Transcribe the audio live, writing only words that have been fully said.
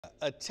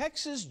A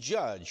Texas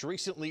judge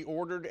recently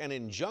ordered an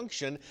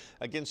injunction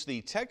against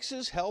the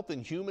Texas Health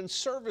and Human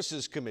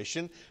Services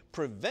Commission,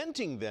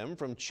 preventing them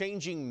from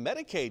changing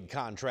Medicaid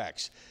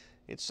contracts.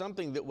 It's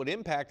something that would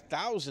impact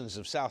thousands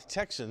of South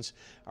Texans.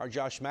 Our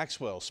Josh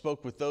Maxwell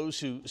spoke with those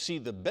who see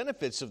the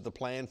benefits of the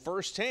plan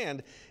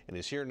firsthand and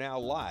is here now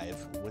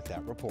live with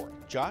that report.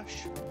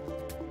 Josh?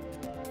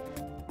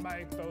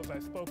 Mike, those I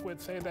spoke with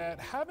say that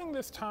having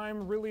this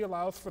time really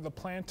allows for the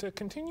plan to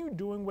continue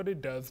doing what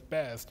it does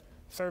best,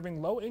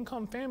 serving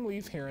low-income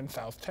families here in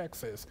South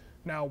Texas.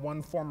 Now,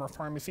 one former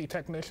pharmacy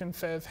technician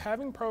says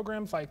having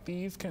programs like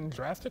these can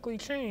drastically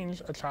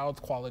change a child's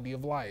quality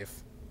of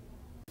life.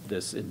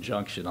 This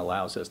injunction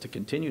allows us to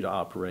continue to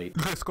operate.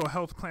 Driscoll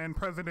Health Plan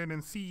President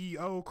and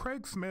CEO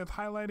Craig Smith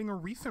highlighting a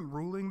recent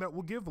ruling that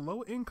will give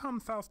low-income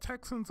South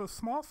Texans a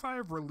small sigh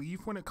of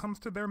relief when it comes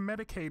to their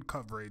Medicaid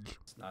coverage.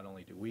 Not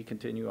only do we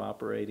continue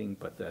operating,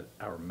 but that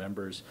our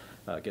members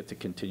get to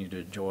continue to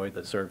enjoy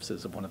the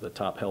services of one of the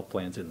top health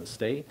plans in the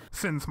state.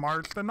 Since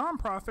March, the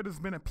nonprofit has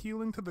been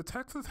appealing to the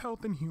Texas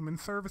Health and Human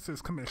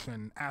Services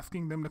Commission,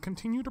 asking them to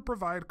continue to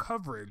provide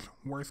coverage.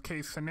 Worst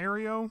case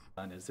scenario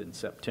is in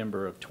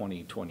September of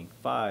 2025,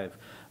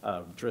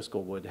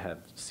 Driscoll would have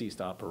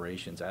ceased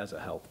operations as a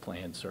health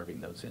plan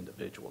serving those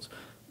individuals.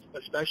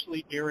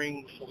 Especially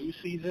during flu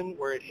season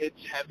where it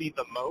hits heavy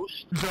the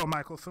most. Joe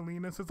Michael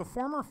Salinas is a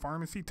former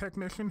pharmacy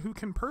technician who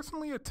can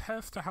personally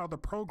attest to how the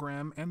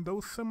program and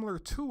those similar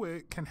to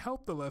it can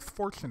help the less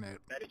fortunate.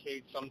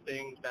 Medicaid,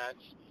 something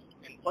that's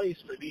in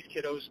place for these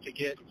kiddos to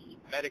get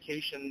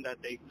medication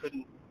that they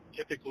couldn't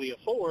typically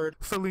afford.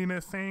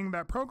 Salinas saying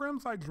that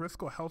programs like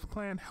Driscoll Health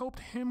Plan helped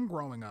him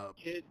growing up.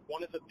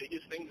 One of the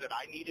biggest things that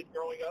I needed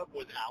growing up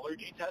was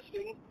allergy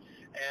testing,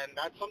 and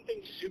that's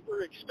something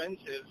super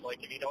expensive,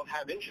 like if you don't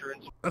have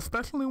insurance.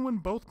 Especially when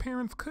both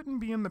parents couldn't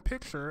be in the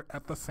picture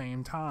at the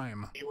same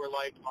time. You were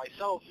like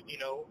myself,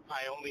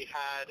 I only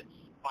had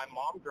my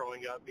mom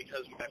growing up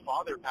because my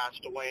father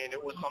passed away, and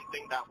it was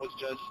something that was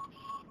just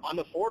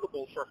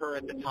unaffordable for her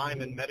at the time,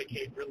 and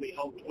Medicaid really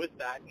helped with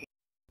that.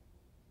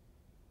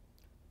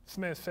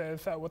 Smith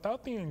says that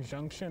without the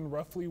injunction,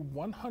 roughly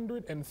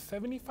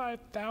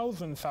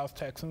 175,000 South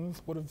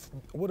Texans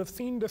would have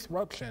seen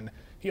disruption.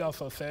 He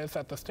also says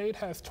that the state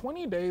has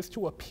 20 days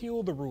to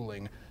appeal the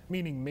ruling,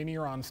 meaning many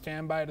are on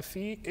standby to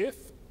see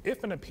if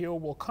an appeal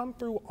will come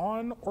through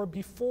on or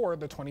before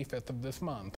the 25th of this month.